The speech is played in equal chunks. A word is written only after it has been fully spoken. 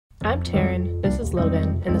I'm Taryn, this is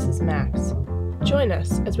Logan, and this is Max. Join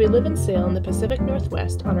us as we live and sail in the Pacific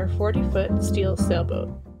Northwest on our 40-foot steel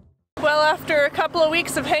sailboat. Well, after a couple of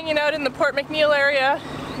weeks of hanging out in the Port McNeil area,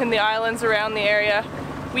 in the islands around the area,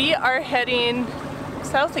 we are heading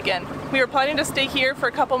south again. We were planning to stay here for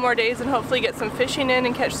a couple more days and hopefully get some fishing in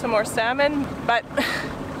and catch some more salmon, but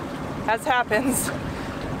as happens,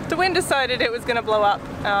 the wind decided it was going to blow up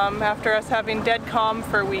after us having dead calm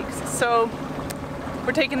for weeks. So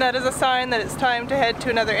we're taking that as a sign that it's time to head to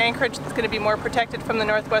another anchorage that's going to be more protected from the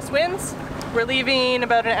northwest winds. We're leaving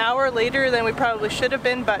about an hour later than we probably should have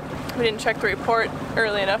been, but we didn't check the report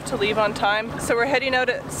early enough to leave on time. So we're heading out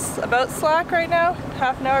at about slack right now,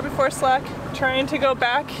 half an hour before slack, trying to go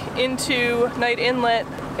back into Night Inlet,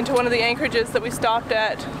 into one of the anchorages that we stopped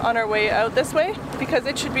at on our way out this way, because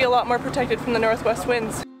it should be a lot more protected from the northwest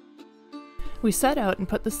winds. We set out and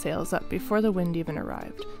put the sails up before the wind even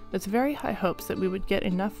arrived, with very high hopes that we would get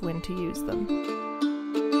enough wind to use them.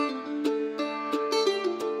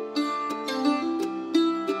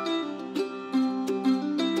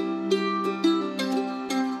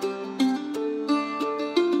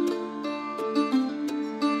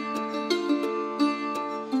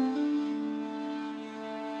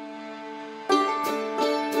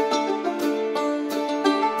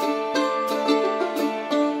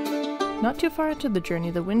 Not too far into the journey,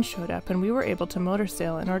 the wind showed up and we were able to motor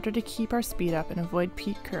sail in order to keep our speed up and avoid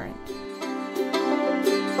peak current.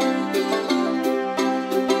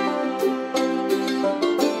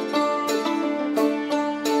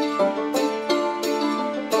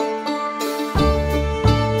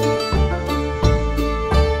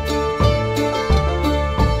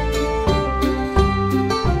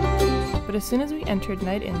 But as soon as we entered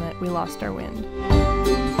Night Inlet, we lost our wind.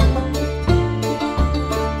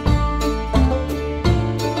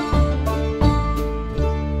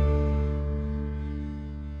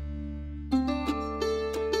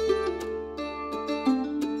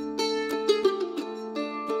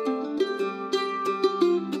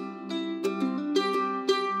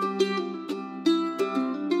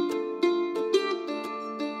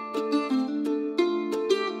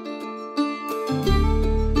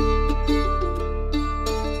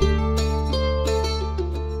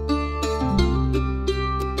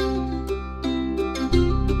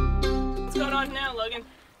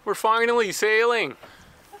 We're finally sailing!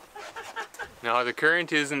 No, the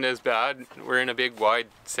current isn't as bad. We're in a big wide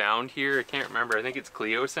sound here. I can't remember. I think it's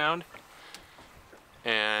Cleo Sound.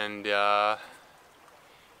 And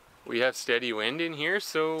we have steady wind in here,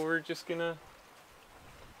 so we're just gonna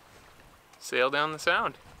sail down the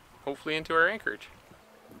sound, hopefully into our anchorage.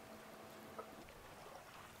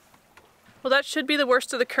 Well, that should be the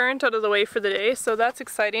worst of the current out of the way for the day, so that's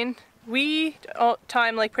exciting. We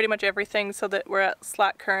time like pretty much everything so that we're at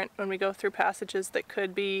slack current when we go through passages that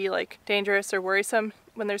could be like dangerous or worrisome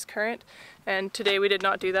when there's current. And today we did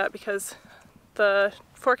not do that because the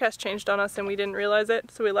forecast changed on us and we didn't realize it,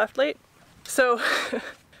 so we left late. So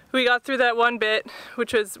we got through that one bit,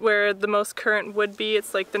 which was where the most current would be.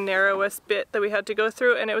 It's like the narrowest bit that we had to go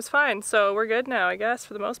through, and it was fine. So we're good now, I guess,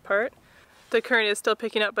 for the most part. The current is still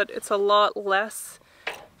picking up, but it's a lot less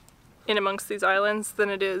in amongst these islands than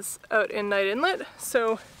it is out in Night Inlet.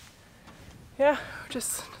 So yeah, we're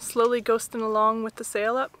just slowly ghosting along with the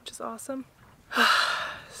sail up, which is awesome.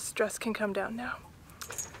 Stress can come down now.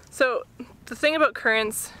 So the thing about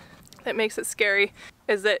currents that makes it scary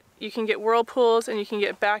is that you can get whirlpools and you can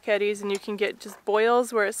get back eddies and you can get just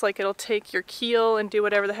boils where it's like it'll take your keel and do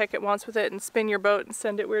whatever the heck it wants with it and spin your boat and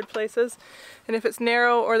send it weird places. And if it's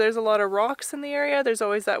narrow or there's a lot of rocks in the area, there's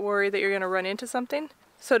always that worry that you're going to run into something.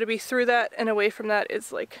 So to be through that and away from that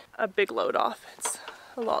is like a big load off. It's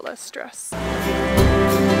a lot less stress.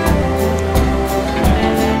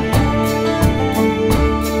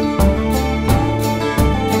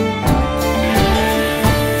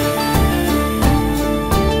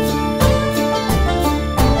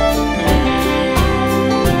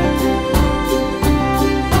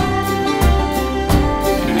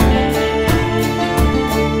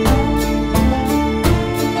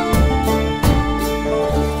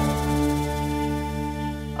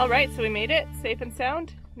 Alright, so we made it, safe and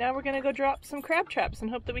sound. Now we're gonna go drop some crab traps and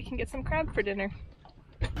hope that we can get some crab for dinner.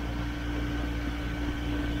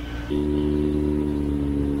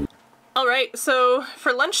 Alright, so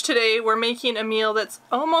for lunch today we're making a meal that's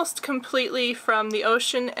almost completely from the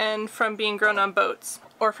ocean and from being grown on boats,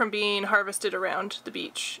 or from being harvested around the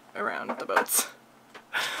beach, around the boats.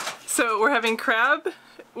 So we're having crab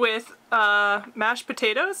with mashed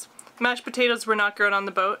potatoes. Mashed potatoes were not grown on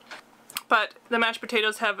the boat. But the mashed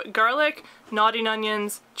potatoes have garlic, nodding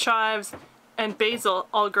onions, chives, and basil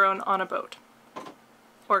all grown on a boat.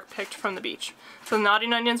 or picked from the beach. So the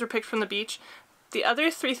knotty onions were picked from the beach. The other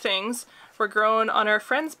 3 things were grown on our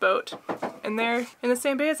friend's boat, and they're in the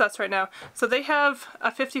same bay as us right now. So they have a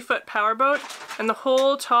 50-foot power boat, and the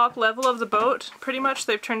whole top level of the boat, pretty much,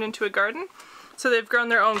 they've turned into a garden. So they've grown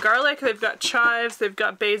their own garlic, they've got chives, they've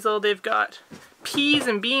got basil, they've got peas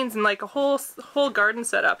and beans, and like a whole garden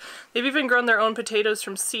set up. They've even grown their own potatoes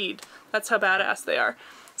from seed. That's how badass they are.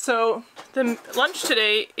 So the lunch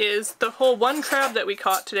today is the whole 1 crab that we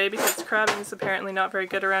caught today, because crabbing is apparently not very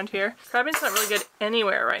good around here. Crabbing's not really good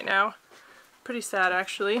anywhere right now. Pretty sad,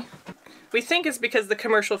 actually. We think it's because the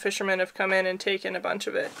commercial fishermen have come in and taken a bunch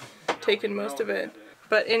of it. Taken most of it.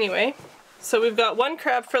 But anyway, so we've got 1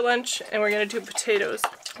 crab for lunch, and we're gonna do potatoes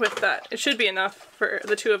with that. It should be enough for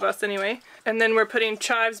the 2 of us anyway. And then we're putting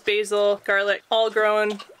chives, basil, garlic, all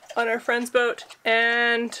grown on our friend's boat,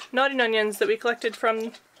 and knotty onions that we collected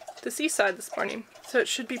from the seaside this morning. So it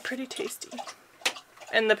should be pretty tasty.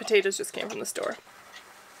 And the potatoes just came from the store.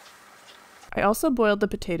 I also boiled the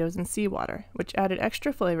potatoes in seawater, which added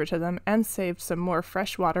extra flavor to them and saved some more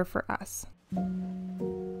fresh water for us.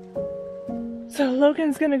 So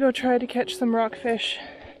Logan's gonna go try to catch some rockfish,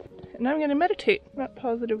 and I'm gonna meditate. Not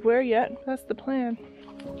positive where yet, that's the plan.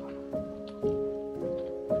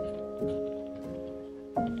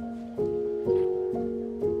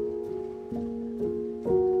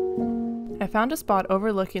 I found a spot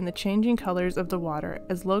overlooking the changing colors of the water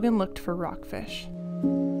as Logan looked for rockfish.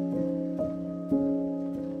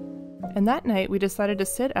 And that night we decided to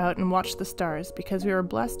sit out and watch the stars because we were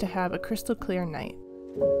blessed to have a crystal clear night.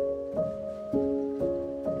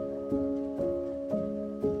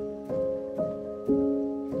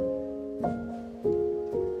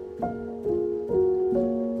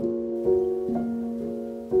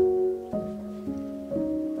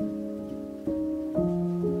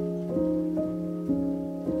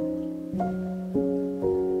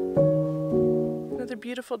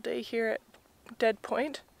 Beautiful day here at Dead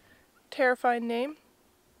Point. Terrifying name,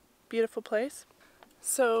 beautiful place.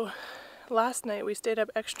 So last night we stayed up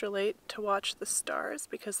extra late to watch the stars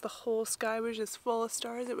because the whole sky was just full of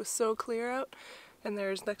stars. It was so clear out, and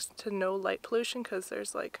there's next to no light pollution because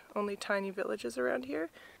there's like only tiny villages around here.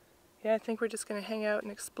 Yeah, I think we're just gonna hang out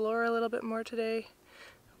and explore a little bit more today.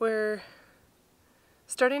 We're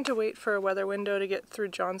starting to wait for a weather window to get through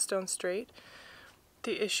Johnstone Strait.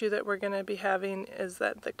 The issue that we're going to be having is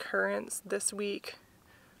that the currents this week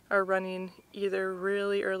are running either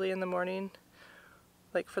really early in the morning,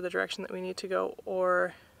 like for the direction that we need to go,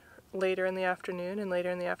 or later in the afternoon, and later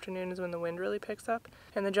in the afternoon is when the wind really picks up.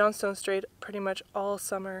 And the Johnstone Strait pretty much all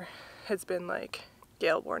summer has been like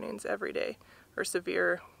gale warnings every day, or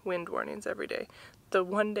severe wind warnings every day. The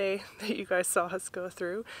one day that you guys saw us go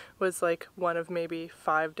through was like one of maybe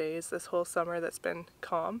 5 days this whole summer that's been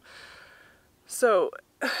calm. So,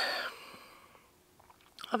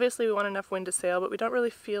 obviously we want enough wind to sail, but we don't really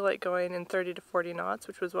feel like going in 30 to 40 knots,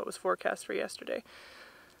 which was what was forecast for yesterday.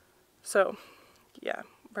 So, yeah,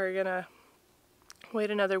 we're gonna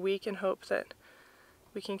wait another week and hope that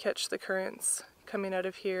we can catch the currents coming out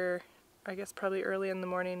of here, I guess probably early in the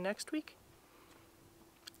morning next week.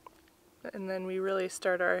 And then we really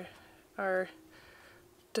start our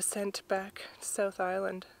descent back to South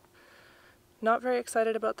Island. Not very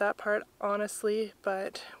excited about that part, honestly,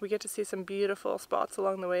 but we get to see some beautiful spots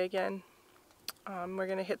along the way again. We're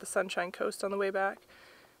going to hit the Sunshine Coast on the way back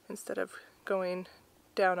instead of going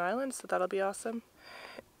down island, so that'll be awesome.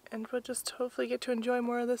 And we'll just hopefully get to enjoy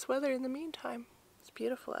more of this weather in the meantime. It's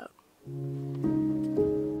beautiful out.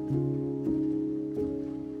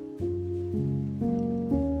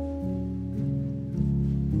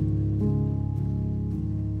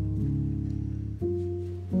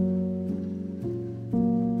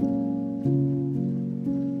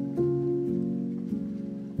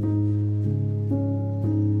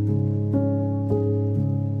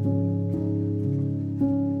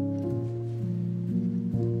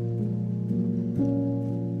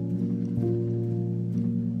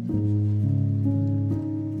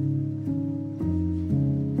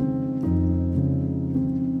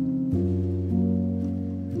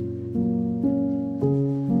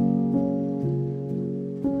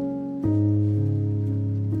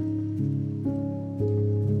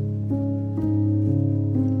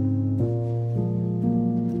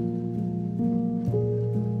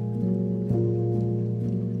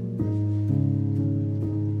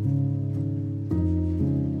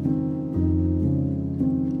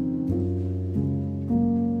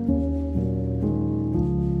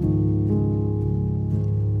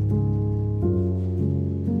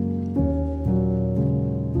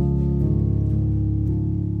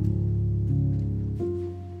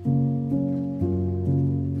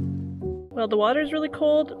 Well, the water's really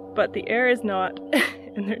cold, but the air is not,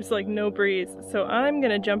 and there's like no breeze, so I'm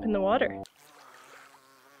gonna jump in the water.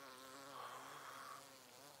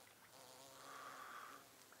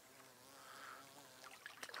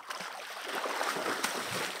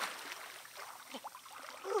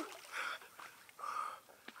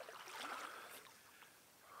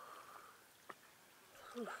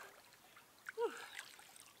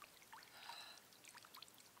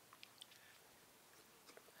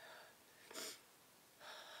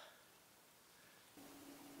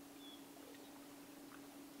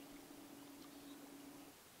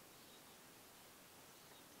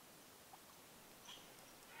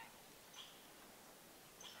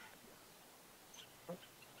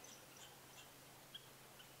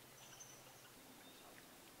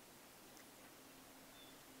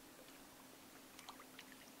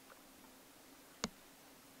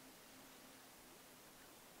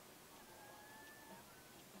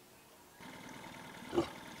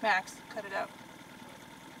 Max, cut it out.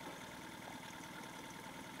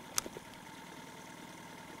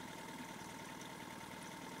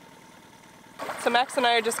 So Max and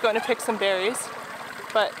I are just going to pick some berries,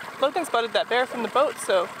 but Logan spotted that bear from the boat,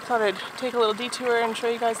 so thought I'd take a little detour and show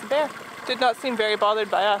you guys the bear. Did not seem very bothered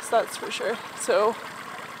by us, that's for sure. So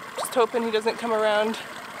just hoping he doesn't come around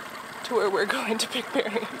to where we're going to pick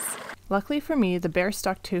berries. Luckily for me, the bear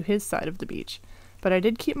stuck to his side of the beach, but I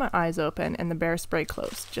did keep my eyes open and the bear spray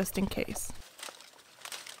closed, just in case.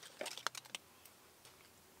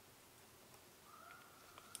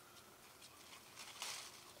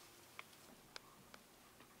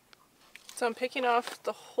 So I'm picking off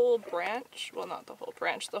the whole branch, well not the whole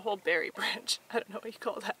branch, the whole berry branch, I don't know what you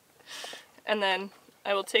call that. And then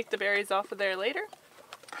I will take the berries off of there later,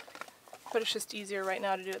 but it's just easier right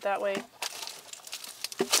now to do it that way.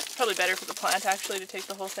 Probably better for the plant actually to take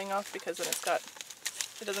the whole thing off, because then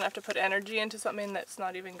it doesn't have to put energy into something that's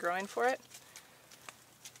not even growing for it.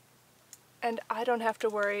 And I don't have to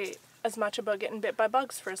worry as much about getting bit by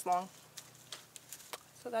bugs for as long.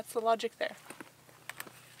 So that's the logic there.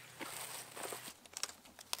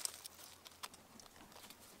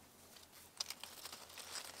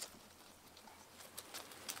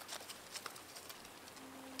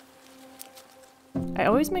 I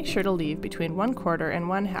always make sure to leave between 1/4 and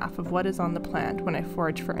 1/2 of what is on the plant when I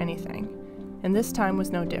forage for anything, and this time was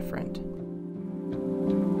no different.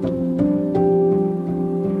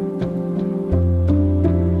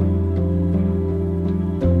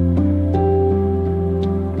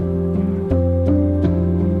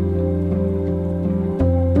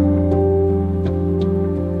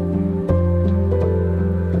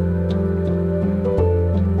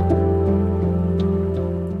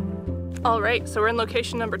 Alright, so we're in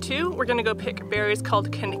location number 2. We're gonna go pick berries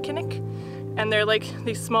called kinnikinnick, and they're like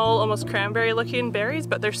these small, almost cranberry looking berries,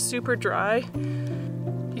 but they're super dry.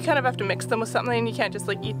 You kind of have to mix them with something, you can't just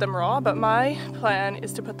like eat them raw, but my plan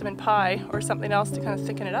is to put them in pie or something else to kind of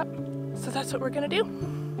thicken it up. So that's what we're gonna do.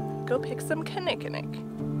 Go pick some kinnikinnick.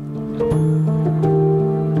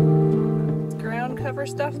 Ground cover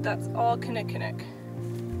stuff, that's all kinnikinnick.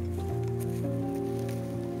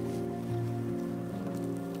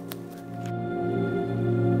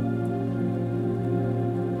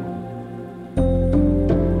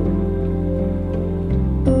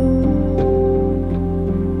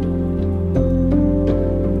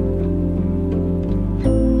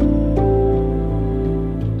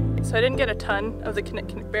 So I didn't get a ton of the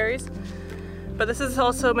kinnikinnick berries, but this is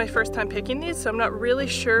also my first time picking these, so I'm not really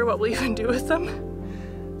sure what we'll even do with them.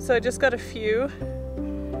 So I just got a few,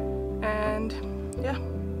 and yeah,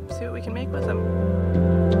 see what we can make with them.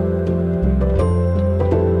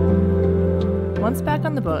 Once back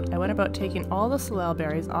on the boat, I went about taking all the salal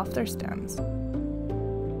berries off their stems.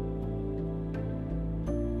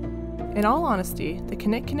 In all honesty, the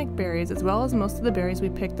kinnikinnick berries, as well as most of the berries we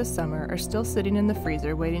picked this summer, are still sitting in the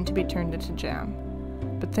freezer waiting to be turned into jam.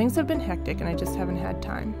 But things have been hectic and I just haven't had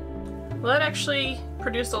time. Well, that actually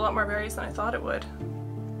produced a lot more berries than I thought it would.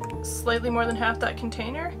 Slightly more than half that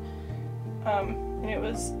container. And it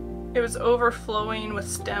was overflowing with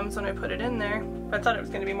stems when I put it in there. I thought it was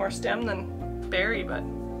going to be more stem than berry, but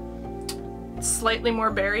it's slightly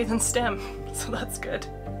more berry than stem, so that's good.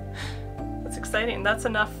 That's exciting. That's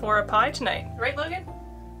enough for a pie tonight. Right, Logan?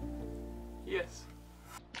 Yes.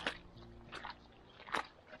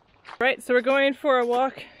 Right, so we're going for a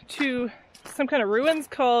walk to some kind of ruins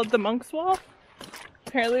called the Monk's Wall.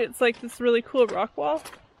 Apparently it's like this really cool rock wall,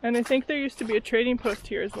 and I think there used to be a trading post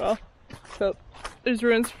here as well. So there's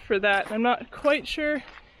ruins for that. I'm not quite sure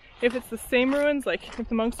if it's the same ruins, like if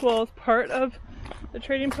the Monk's Wall is part of the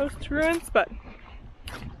trading post ruins, but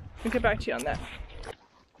I'll get back to you on that.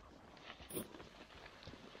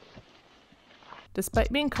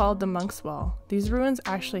 Despite being called the Monk's Wall, these ruins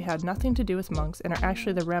actually had nothing to do with monks and are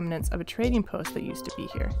actually the remnants of a trading post that used to be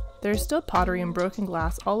here. There is still pottery and broken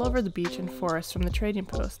glass all over the beach and forest from the trading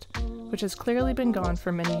post, which has clearly been gone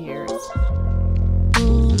for many years.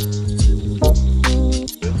 This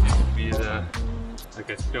used to be like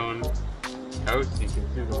a stone house. You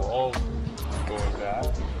can see the walls going back.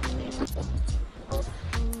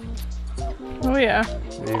 Oh yeah.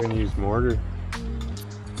 They even used mortar.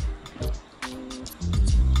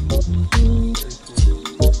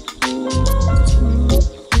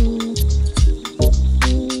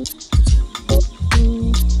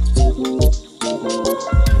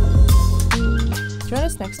 Join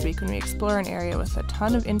us next week when we explore an area with a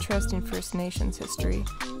ton of interesting First Nations history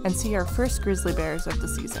and see our first grizzly bears of the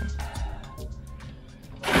season.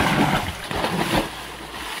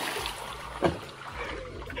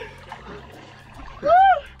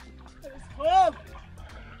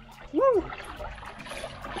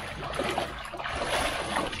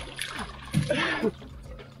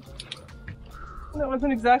 That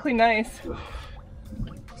wasn't exactly nice.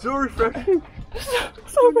 So refreshing.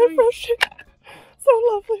 So refreshing. So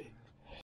lovely.